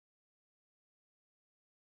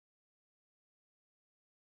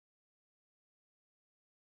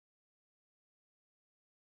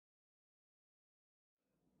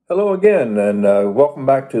Hello again, and welcome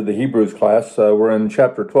back to the Hebrews class. We're in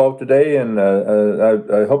chapter 12 today, and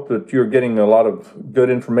I hope that you're getting a lot of good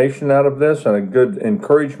information out of this and a good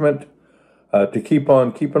encouragement to keep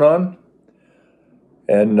on keeping on.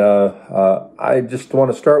 And I just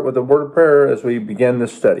want to start with a word of prayer as we begin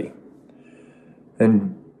this study.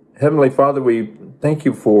 And Heavenly Father, we thank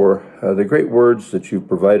you for the great words that you've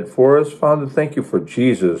provided for us. Father, thank you for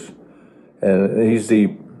Jesus, and he's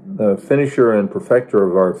the finisher and perfecter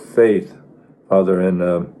of our faith, Father, and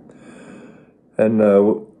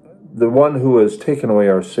the one who has taken away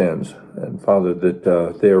our sins, and Father,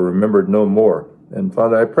 that they are remembered no more. And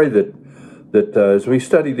Father, I pray that as we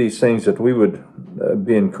study these things, that we would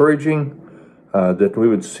be encouraging, that we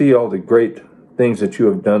would see all the great things that you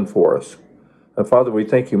have done for us. Father, we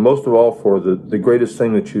thank you most of all for the greatest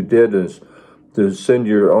thing that you did is to send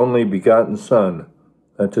your only begotten Son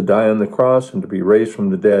to die on the cross and to be raised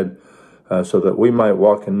from the dead so that we might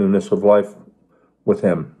walk in newness of life with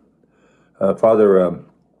him. Father,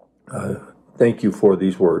 thank you for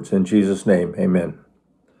these words. In Jesus' name, amen.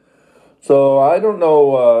 So I don't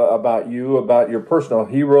know about your personal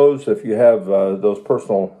heroes, if you have those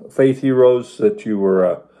personal faith heroes that you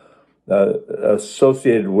were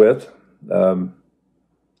associated with. I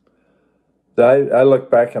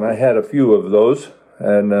look back and I had a few of those.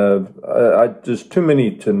 And I just too many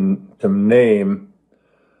to name,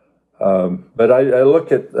 but I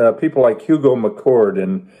look at people like Hugo McCord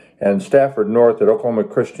and Stafford North at Oklahoma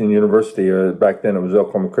Christian University. Back then it was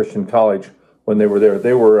Oklahoma Christian College. When they were there,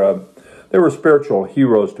 they were spiritual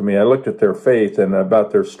heroes to me. I looked at their faith and about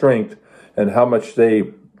their strength and how much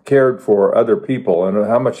they cared for other people and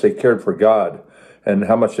how much they cared for God and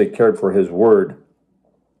how much they cared for His Word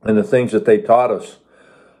and the things that they taught us.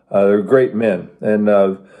 They're great men, and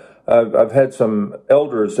I've had some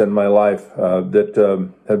elders in my life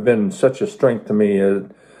that have been such a strength to me,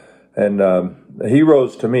 and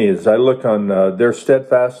heroes to me. As I look on their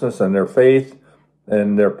steadfastness and their faith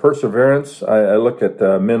and their perseverance, I look at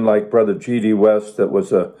men like Brother G.D. West, that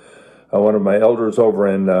was one of my elders over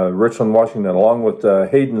in Richland, Washington, along with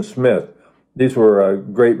Hayden Smith. These were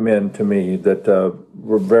great men to me that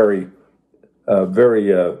were very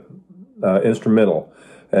instrumental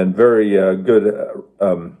and very good,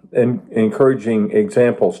 encouraging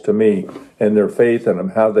examples to me in their faith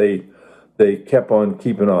and how they kept on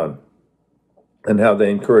keeping on, and how they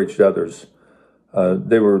encouraged others.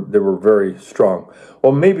 They were very strong.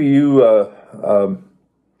 Well, maybe you are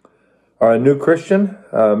a new Christian.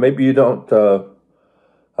 Maybe you don't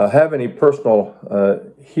have any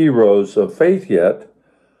personal heroes of faith yet,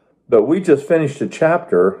 but we just finished a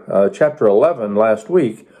chapter 11 last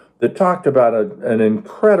week, that talked about an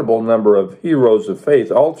incredible number of heroes of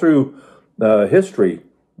faith all through history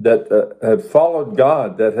that have followed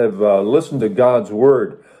God, that have listened to God's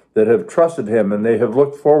word, that have trusted Him, and they have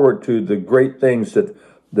looked forward to the great things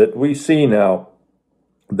that we see now,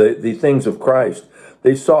 the things of Christ.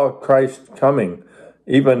 They saw Christ coming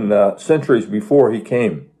even centuries before He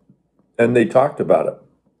came, and they talked about it,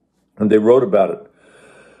 and they wrote about it.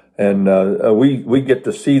 And we get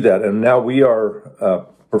to see that, and now we are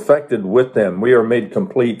perfected with them. We are made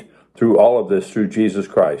complete through all of this through Jesus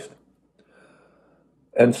Christ.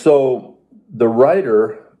 And so the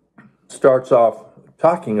writer starts off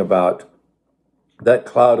talking about that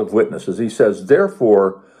cloud of witnesses. He says,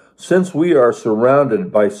 "Therefore, since we are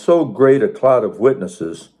surrounded by so great a cloud of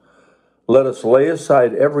witnesses, let us lay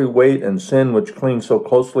aside every weight and sin which clings so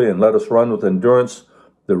closely, and let us run with endurance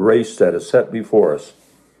the race that is set before us."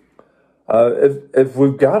 If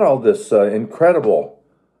we've got all this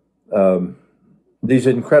these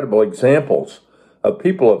incredible examples of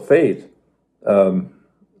people of faith,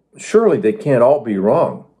 surely they can't all be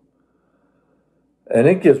wrong. And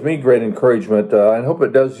it gives me great encouragement. I hope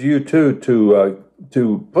it does you too,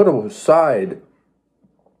 to put aside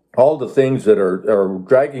all the things that are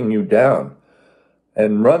dragging you down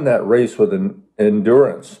and run that race with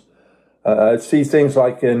endurance. I see things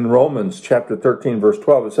like in Romans chapter 13, verse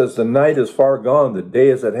 12. It says, "The night is far gone, the day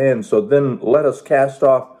is at hand. So then let us cast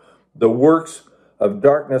off the works of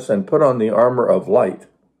darkness and put on the armor of light.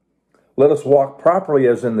 Let us walk properly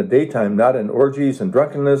as in the daytime, not in orgies and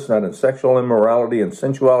drunkenness, not in sexual immorality and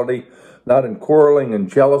sensuality, not in quarreling and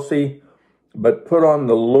jealousy, but put on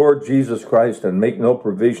the Lord Jesus Christ and make no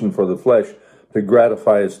provision for the flesh to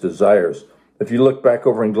gratify its desires." If you look back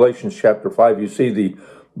over in Galatians chapter 5, you see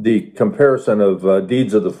the comparison of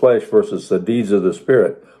deeds of the flesh versus the deeds of the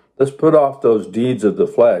Spirit. Let's put off those deeds of the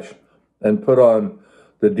flesh and put on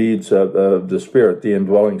the deeds of the Spirit, the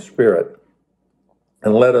indwelling Spirit.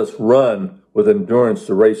 And let us run with endurance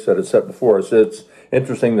the race that is set before us. It's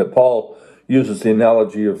interesting that Paul uses the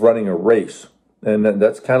analogy of running a race. And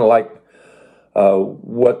that's kind of like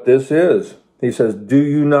what this is. He says, do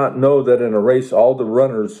you not know that in a race all the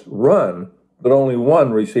runners run, but only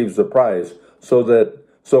one receives the prize?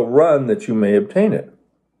 So run that you may obtain it.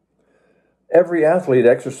 Every athlete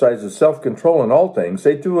exercises self-control in all things.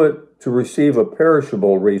 They do it to receive a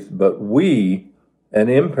perishable wreath, but we an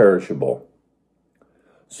imperishable.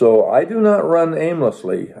 So I do not run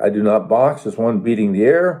aimlessly. I do not box as one beating the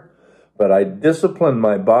air, but I discipline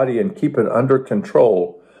my body and keep it under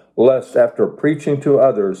control, lest after preaching to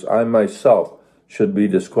others, I myself should be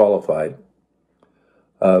disqualified.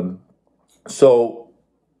 Let's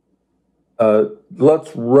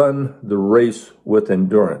run the race with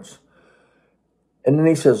endurance. And then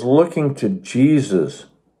he says, looking to Jesus,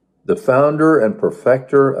 the founder and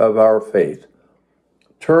perfecter of our faith.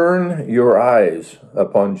 Turn your eyes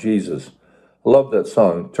upon Jesus. I love that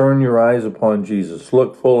song. Turn your eyes upon Jesus.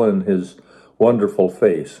 Look full in his wonderful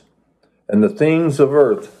face. And the things of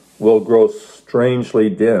earth will grow strangely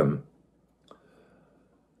dim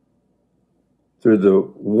through the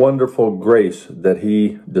wonderful grace that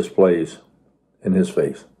he displays in his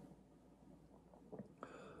face.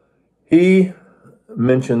 He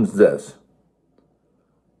mentions this,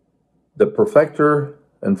 the perfecter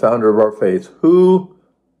and founder of our faith, who,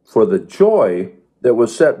 for the joy that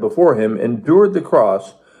was set before him, endured the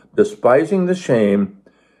cross, despising the shame,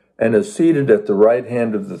 and is seated at the right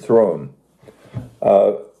hand of the throne.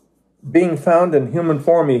 Being found in human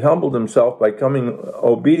form, he humbled himself by becoming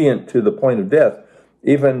obedient to the point of death,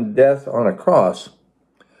 even death on a cross.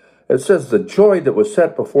 It says the joy that was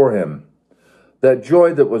set before him. That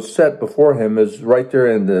joy that was set before him is right there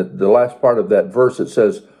in the last part of that verse. It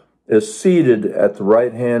says, is seated at the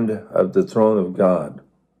right hand of the throne of God.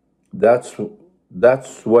 That's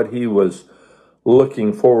what he was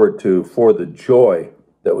looking forward to, for the joy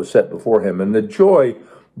that was set before him, and the joy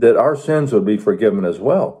that our sins would be forgiven as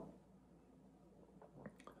well.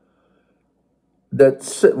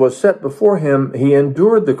 That was set before him, he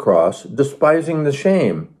endured the cross, despising the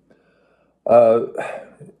shame.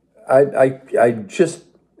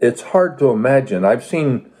 It's hard to imagine. I've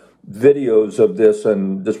seen videos of this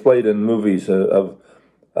and displayed in movies of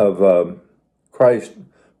Christ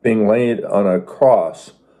being laid on a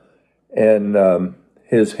cross and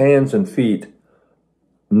his hands and feet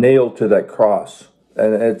nailed to that cross.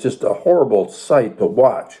 And it's just a horrible sight to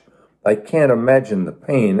watch. I can't imagine the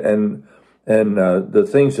pain and the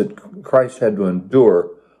things that Christ had to endure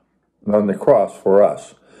on the cross for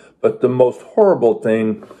us. But the most horrible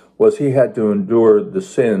thing was he had to endure the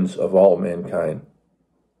sins of all mankind.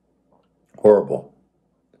 Horrible.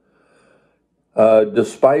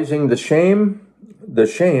 Despising the shame.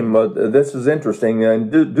 This is interesting.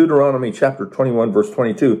 In Deuteronomy chapter 21, verse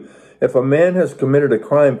 22, if a man has committed a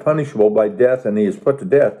crime punishable by death and he is put to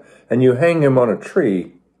death, and you hang him on a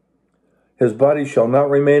tree, his body shall not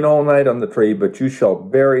remain all night on the tree, but you shall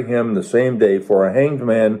bury him the same day, for a hanged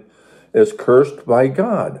man is cursed by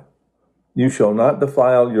God. You shall not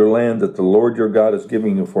defile your land that the Lord your God is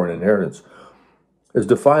giving you for an inheritance. Is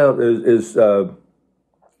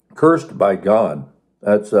cursed by God.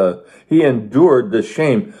 He endured the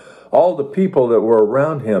shame. All the people that were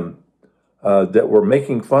around him, that were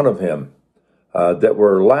making fun of him, that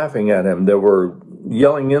were laughing at him, that were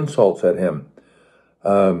yelling insults at him,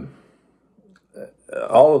 all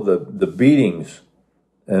of the beatings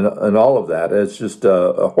and all of that. It's just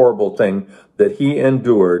a horrible thing that he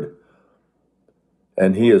endured,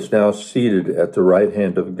 and he is now seated at the right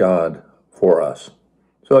hand of God for us.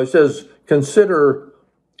 So he says, consider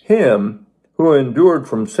him who endured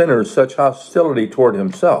from sinners such hostility toward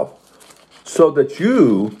himself, so that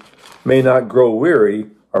you may not grow weary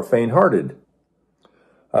or faint-hearted.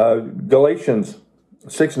 Galatians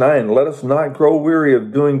 6:9, let us not grow weary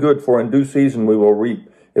of doing good, for in due season we will reap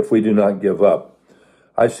if we do not give up.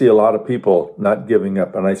 I see a lot of people not giving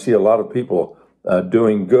up, and I see a lot of people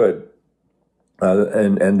doing good,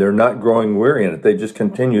 and they're not growing weary in it. They just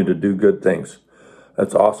continue to do good things.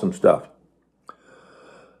 That's awesome stuff.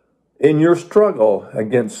 In your struggle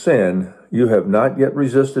against sin, you have not yet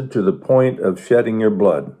resisted to the point of shedding your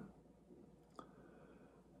blood.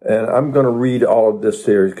 And I'm going to read all of this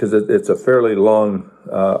here because it's a fairly long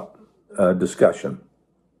discussion.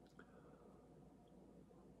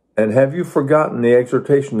 And have you forgotten the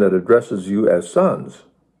exhortation that addresses you as sons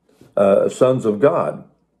of God?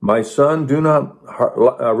 My son, do not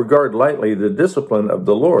regard lightly the discipline of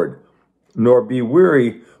the Lord, nor be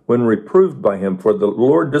weary when reproved by him, for the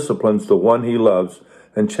Lord disciplines the one he loves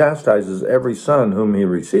and chastises every son whom he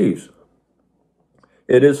receives.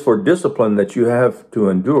 It is for discipline that you have to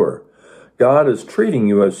endure. God is treating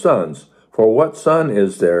you as sons. For what son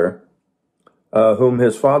is there whom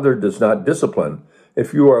his father does not discipline?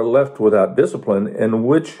 If you are left without discipline, in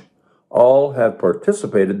which all have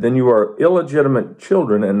participated, then you are illegitimate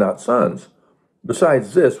children and not sons.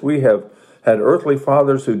 Besides this, we have had earthly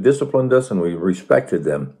fathers who disciplined us, and we respected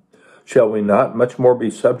them. Shall we not much more be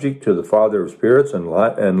subject to the Father of spirits and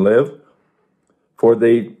live? For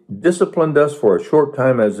they disciplined us for a short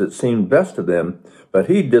time as it seemed best to them, but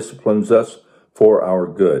he disciplines us for our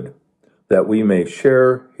good, that we may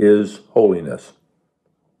share his holiness.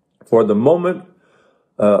 For the moment,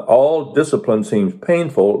 all discipline seems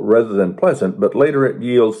painful rather than pleasant, but later it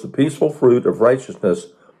yields the peaceful fruit of righteousness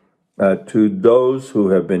to those who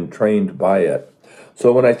have been trained by it.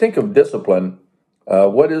 So when I think of discipline,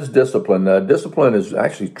 what is discipline? Discipline is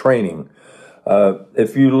actually training.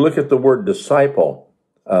 If you look at the word disciple,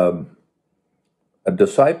 a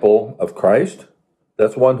disciple of Christ,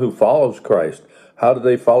 that's one who follows Christ. How do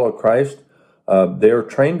they follow Christ? They are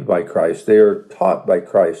trained by Christ. They are taught by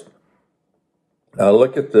Christ.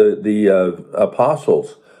 Look at the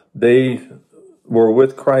apostles. They were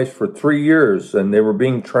with Christ for 3 years, and they were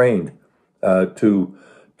being trained to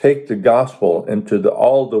take the gospel into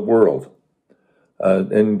all the world.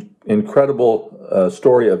 An incredible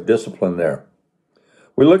story of discipline there.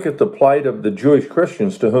 We look at the plight of the Jewish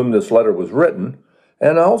Christians to whom this letter was written,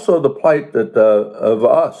 and also the plight of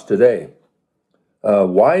us today.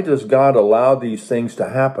 Why does God allow these things to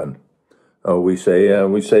happen? We say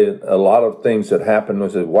a lot of things that happen. We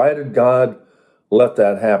say, why did God let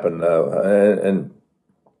that happen? And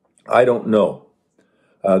I don't know.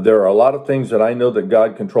 There are a lot of things that I know that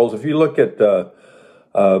God controls. If you look at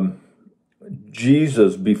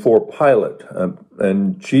Jesus before Pilate,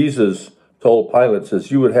 and Jesus told Pilate, says,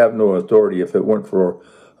 you would have no authority if it weren't for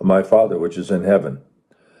my Father which is in heaven.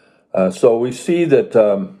 So we see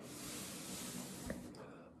that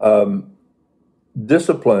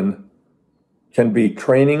discipline can be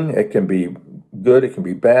training, it can be good, it can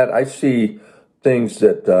be bad. I see things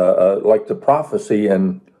that, like the prophecy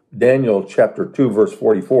in Daniel chapter 2, verse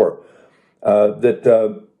 44,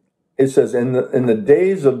 that it says, in the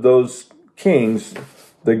days of those kings,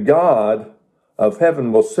 the God of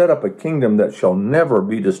heaven will set up a kingdom that shall never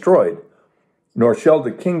be destroyed, nor shall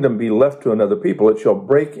the kingdom be left to another people. It shall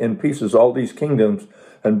break in pieces all these kingdoms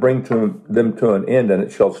and bring them to an end, and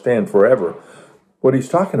it shall stand forever. What he's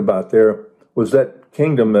talking about there was that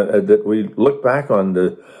kingdom that we look back on,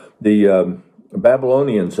 the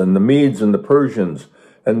Babylonians and the Medes and the Persians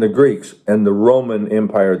and the Greeks and the Roman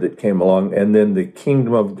Empire that came along, and then the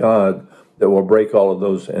kingdom of God that will break all of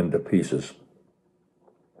those into pieces.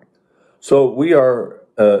 So we are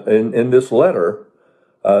in this letter,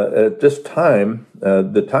 at this time,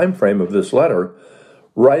 the time frame of this letter,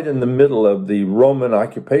 right in the middle of the Roman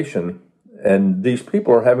occupation, and these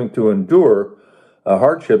people are having to endure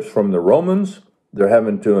hardships from the Romans. They're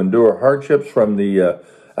having to endure hardships from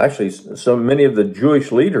actually so many of the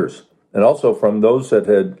Jewish leaders, and also from those that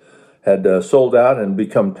had sold out and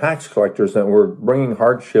become tax collectors that were bringing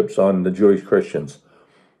hardships on the Jewish Christians.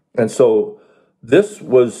 And so this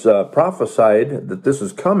was prophesied that this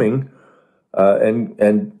is coming,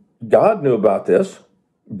 and God knew about this.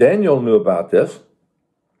 Daniel knew about this.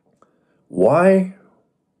 Why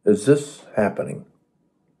is this happening?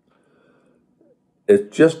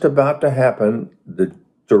 It's just about to happen, the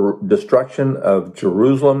destruction of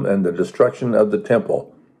Jerusalem and the destruction of the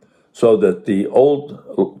temple, so that the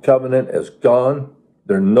old covenant is gone.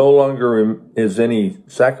 There no longer is any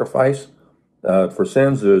sacrifice for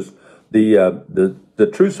sins. There's the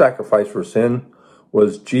true sacrifice for sin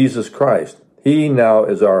was Jesus Christ. He now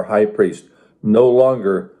is our high priest. No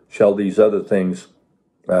longer shall these other things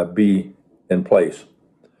be in place.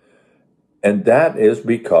 And that is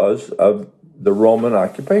because of the Roman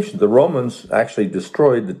occupation. The Romans actually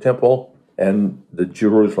destroyed the temple and the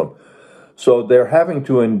Jerusalem. So they're having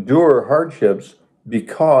to endure hardships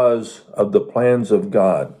because of the plans of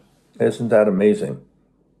God. Isn't that amazing?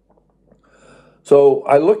 So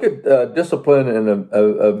I look at discipline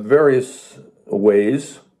in various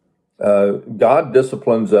ways. God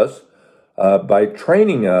disciplines us by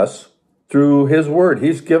training us through His Word.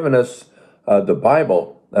 He's given us the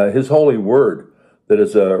Bible, His holy Word, that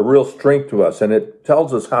is a real strength to us. And it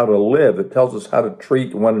tells us how to live. It tells us how to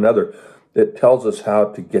treat one another. It tells us how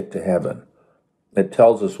to get to heaven. It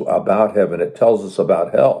tells us about heaven. It tells us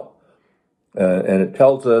about hell. And it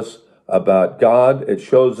tells us about God. It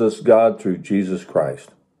shows us God through Jesus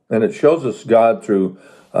Christ. And it shows us God through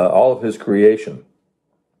all of His creation.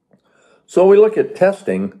 So we look at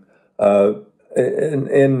testing.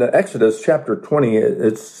 In Exodus chapter 20,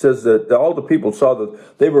 it says that all the people saw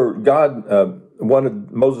that God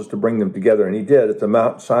wanted Moses to bring them together, and he did at the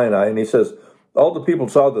Mount Sinai. And he says, all the people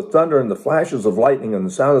saw the thunder and the flashes of lightning and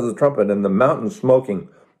the sound of the trumpet and the mountain smoking,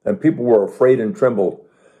 and people were afraid and trembled,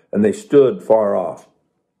 and they stood far off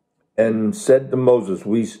and said to Moses,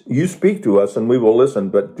 you speak to us and we will listen,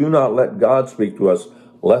 but do not let God speak to us,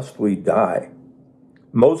 lest we die.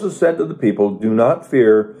 Moses said to the people, do not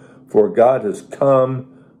fear, for God has come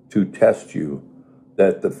to test you,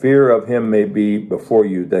 that the fear of him may be before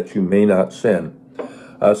you, that you may not sin.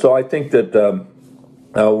 So I think that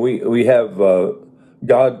we have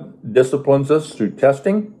God disciplines us through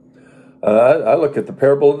testing. I look at the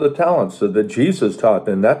parable of the talents that Jesus taught,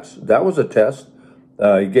 and that was a test.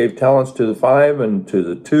 He gave talents to the 5 and to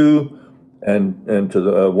the 2, and to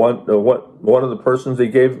the one of the persons he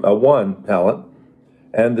gave 1 talent,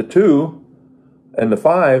 and the 2 and the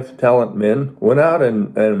 5 talent men went out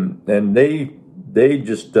and they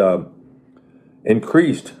just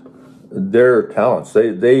increased their talents.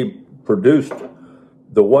 They produced.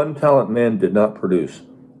 The 1 talent man did not produce,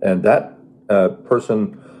 and that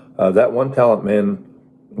person, that 1 talent man,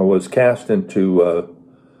 was cast into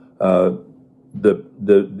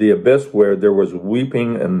the abyss where there was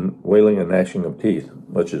weeping and wailing and gnashing of teeth,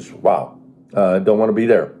 which is wow. Don't want to be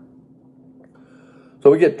there. So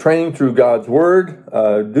we get training through God's word.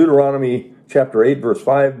 Deuteronomy chapter 8 verse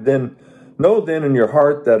 5. Know then in your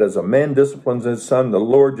heart that as a man disciplines his son, the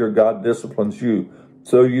Lord your God disciplines you.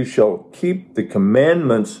 So you shall keep the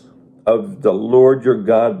commandments of the Lord your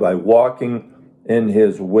God by walking in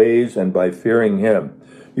his ways and by fearing him.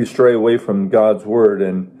 You stray away from God's word,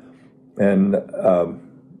 and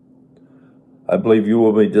I believe you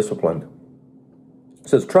will be disciplined. It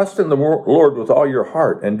says, trust in the Lord with all your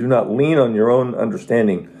heart and do not lean on your own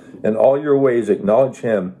understanding. In all your ways acknowledge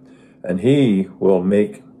him, and he will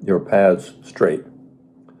make your paths straight.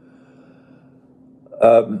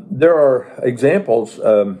 There are examples.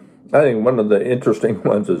 I think one of the interesting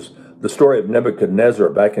ones is the story of Nebuchadnezzar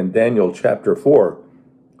back in Daniel chapter 4.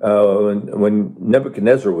 When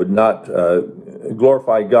Nebuchadnezzar would not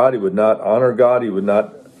glorify God, he would not honor God, he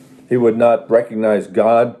would not recognize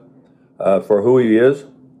God for who he is.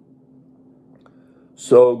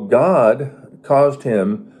 So God caused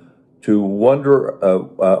him to wander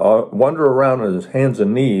around on his hands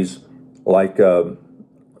and knees like a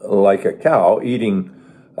cow eating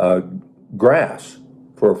grass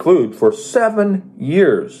for food for 7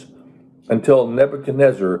 years, until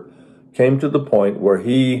Nebuchadnezzar came to the point where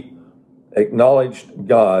he acknowledged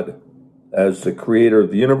God as the creator of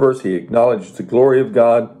the universe. He acknowledged the glory of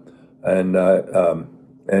God, and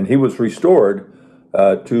he was restored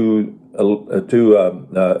to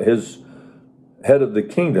his head of the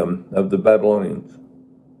kingdom of the Babylonians.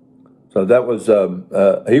 So that was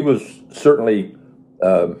he was certainly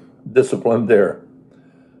disciplined there.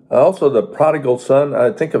 Also, the prodigal son.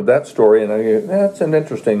 I think of that story, and I go, that's an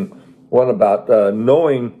interesting one about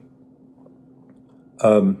knowing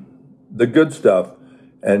the good stuff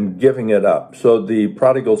and giving it up. So the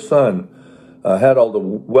prodigal son had all the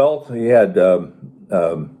wealth. He had a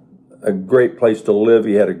great place to live.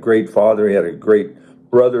 He had a great father. He had a great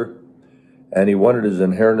brother, and he wanted his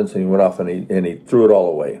inheritance. And he went off and he threw it all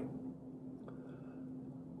away.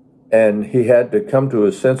 And he had to come to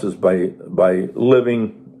his senses by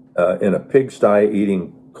living in a pigsty,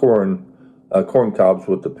 eating corn cobs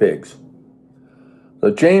with the pigs.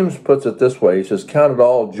 So James puts it this way. He says, count it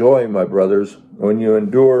all joy, my brothers, when you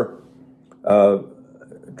endure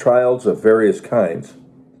trials of various kinds.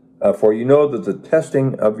 For you know that the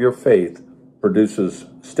testing of your faith produces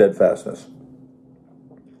steadfastness.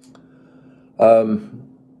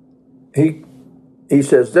 He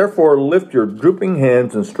says, therefore lift your drooping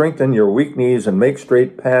hands and strengthen your weak knees and make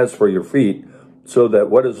straight paths for your feet, so that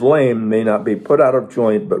what is lame may not be put out of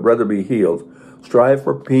joint, but rather be healed. Strive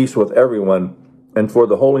for peace with everyone, and for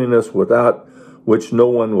the holiness without which no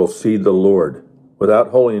one will see the Lord. Without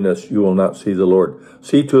holiness you will not see the Lord.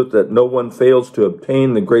 See to it that no one fails to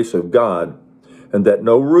obtain the grace of God, and that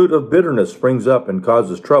no root of bitterness springs up and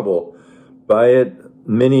causes trouble. By it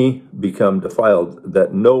many become defiled,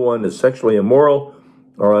 that no one is sexually immoral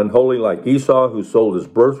or unholy like Esau, who sold his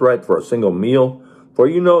birthright for a single meal. For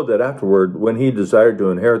you know that afterward, when he desired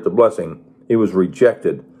to inherit the blessing, he was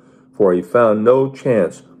rejected, for he found no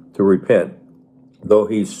chance to repent, though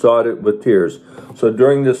he sought it with tears. So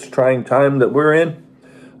during this trying time that we're in,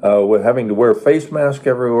 with having to wear face masks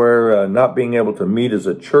everywhere, not being able to meet as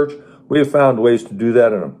a church, we have found ways to do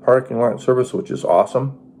that in a parking lot service, which is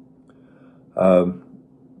awesome.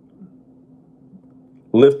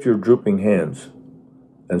 Lift your drooping hands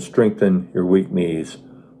and strengthen your weak knees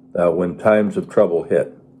when times of trouble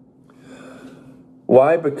hit.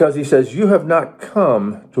 Why? Because he says, you have not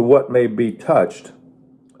come to what may be touched,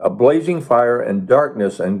 a blazing fire and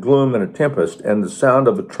darkness and gloom and a tempest and the sound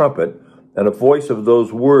of a trumpet and a voice of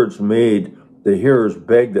those words made the hearers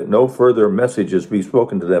beg that no further messages be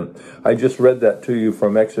spoken to them. I just read that to you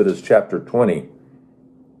from Exodus chapter 20.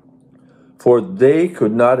 For they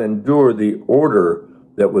could not endure the order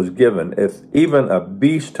that was given. If even a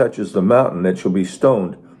beast touches the mountain, it shall be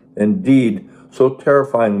stoned. Indeed, so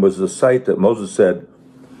terrifying was the sight that Moses said,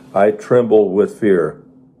 I tremble with fear.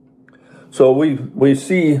 So we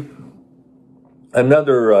see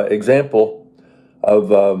another example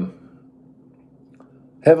of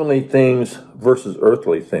heavenly things versus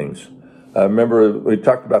earthly things. Remember, we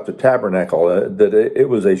talked about the tabernacle, that it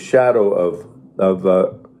was a shadow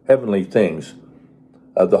of heavenly things.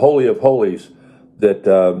 The Holy of Holies that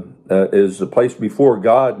is the place before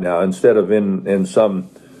God now, instead of in some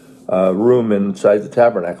room inside the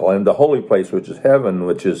tabernacle. And the holy place, which is heaven,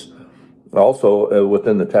 which is also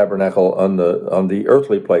within the tabernacle on the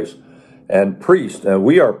earthly place. And priests,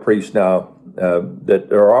 we are priests now that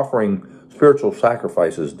are offering spiritual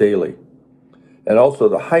sacrifices daily. And also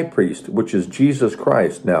the high priest, which is Jesus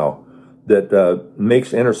Christ now, that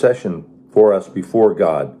makes intercession for us before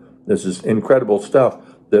God. This is incredible stuff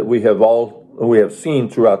that we have seen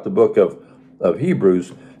throughout the book of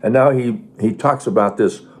Hebrews. And now he talks about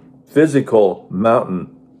this physical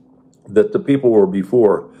mountain that the people were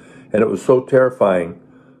before. And it was so terrifying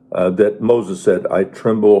that Moses said, I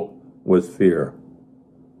tremble with fear.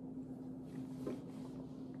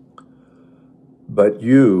 But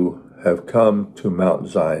you have come to Mount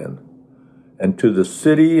Zion and to the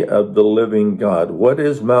city of the living God. What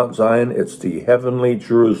is Mount Zion? It's the heavenly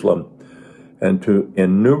Jerusalem, and to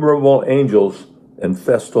innumerable angels in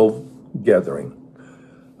festal gathering.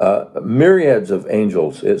 Myriads of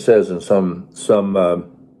angels, it says in some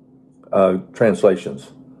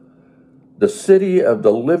translations. The city of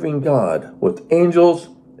the living God with angels.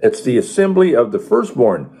 It's the assembly of the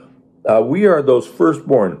firstborn. We are those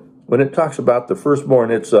firstborn. When it talks about the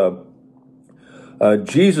firstborn, it's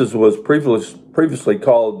Jesus was previously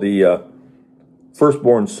called the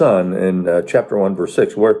firstborn son in chapter 1, verse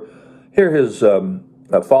 6, where here his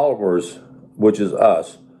followers, which is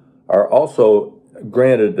us, are also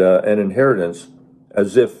granted an inheritance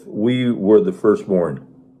as if we were the firstborn.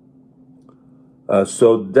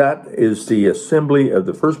 So that is the assembly of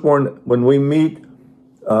the firstborn. When we meet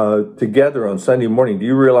together on Sunday morning, do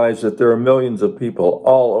you realize that there are millions of people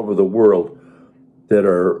all over the world that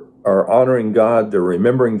are honoring God, they're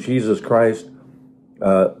remembering Jesus Christ,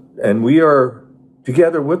 and we are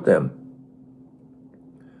together with them.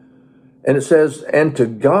 And it says, and to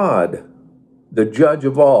God, the judge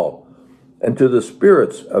of all, and to the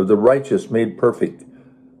spirits of the righteous made perfect,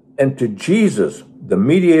 and to Jesus, the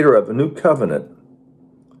mediator of a new covenant,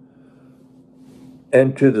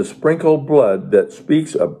 and to the sprinkled blood that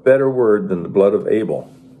speaks a better word than the blood of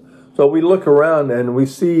Abel. So we look around and we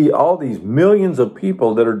see all these millions of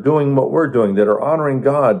people that are doing what we're doing, that are honoring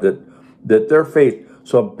God, that their faith.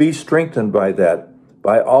 So be strengthened by that,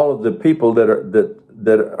 by all of the people that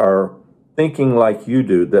are thinking like you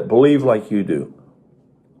do, that believe like you do.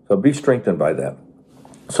 So be strengthened by that.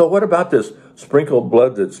 So what about this sprinkled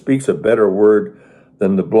blood that speaks a better word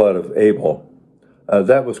than the blood of Abel?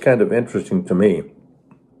 That was kind of interesting to me.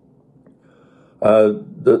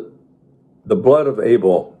 The blood of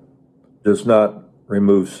Abel does not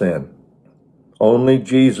remove sin. Only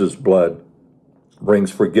Jesus' blood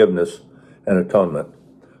brings forgiveness and atonement.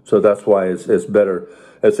 So that's why it's better.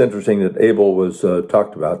 It's interesting that Abel was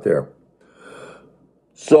talked about there.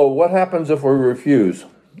 So what happens if we refuse?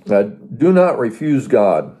 Do not refuse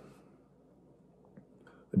God.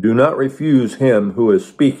 Do not refuse him who is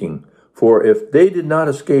speaking. For if they did not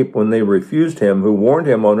escape when they refused him who warned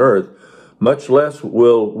him on earth, much less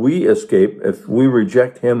will we escape if we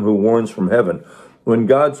reject him who warns from heaven. When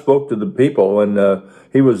God spoke to the people, when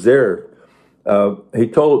he was there, he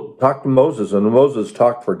talked to Moses, and Moses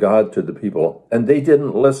talked for God to the people, and they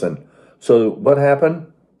didn't listen. So what happened?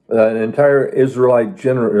 An entire Israelite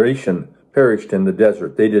generation perished in the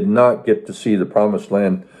desert. They did not get to see the promised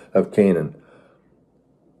land of Canaan.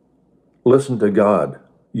 Listen to God.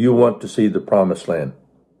 You want to see the promised land.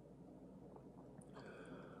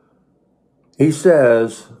 He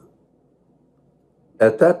says,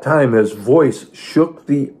 at that time his voice shook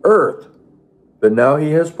the earth, but now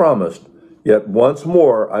he has promised, yet once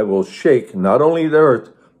more I will shake not only the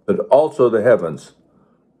earth, but also the heavens.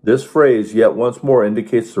 This phrase, yet once more,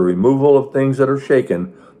 indicates the removal of things that are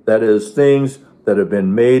shaken, that is, things that have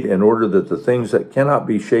been made in order that the things that cannot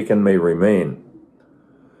be shaken may remain.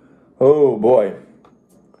 Oh boy.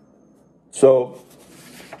 So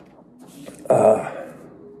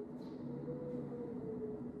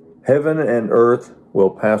Heaven and earth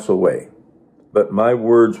will pass away, but my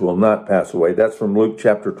words will not pass away. That's from Luke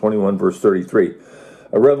chapter 21, verse 33.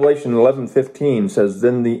 Revelation 11:15 says,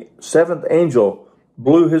 Then the seventh angel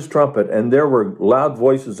blew his trumpet, and there were loud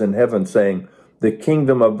voices in heaven saying, The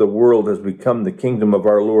kingdom of the world has become the kingdom of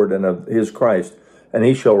our Lord and of his Christ, and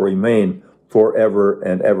he shall remain forever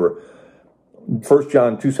and ever. 1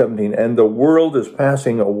 John 2:17, And the world is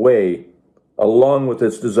passing away along with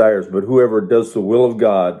its desires, but whoever does the will of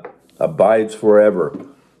God abides forever.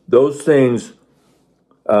 Those things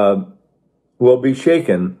will be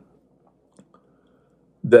shaken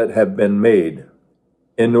that have been made,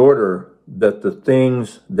 in order that the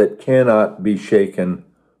things that cannot be shaken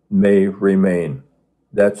may remain.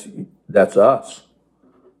 That's us.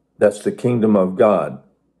 That's the kingdom of God.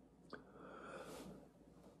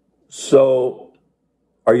 So,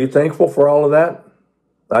 are you thankful for all of that?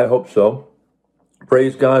 I hope so.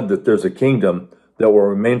 Praise God that there's a kingdom that will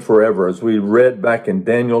remain forever. As we read back in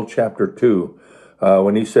Daniel chapter 2,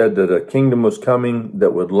 when he said that a kingdom was coming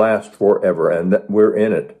that would last forever, and that we're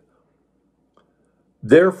in it.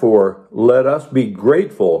 Therefore, let us be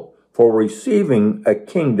grateful for receiving a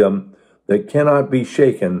kingdom that cannot be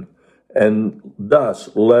shaken, and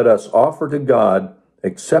thus let us offer to God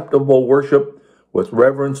acceptable worship with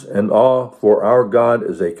reverence and awe, for our God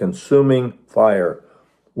is a consuming fire.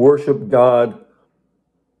 Worship God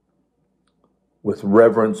with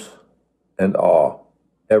reverence and awe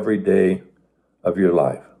every day of your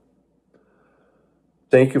life.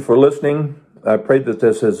 Thank you for listening. I pray that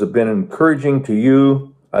this has been encouraging to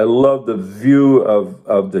you. I love the view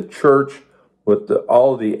of the church with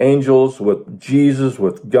all the angels, with Jesus,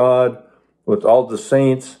 with God, with all the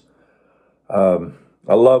saints. I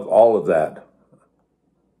love all of that.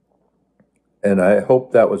 And I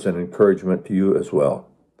hope that was an encouragement to you as well.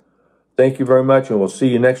 Thank you very much, and we'll see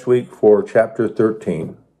you next week for chapter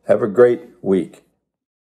 13. Have a great week.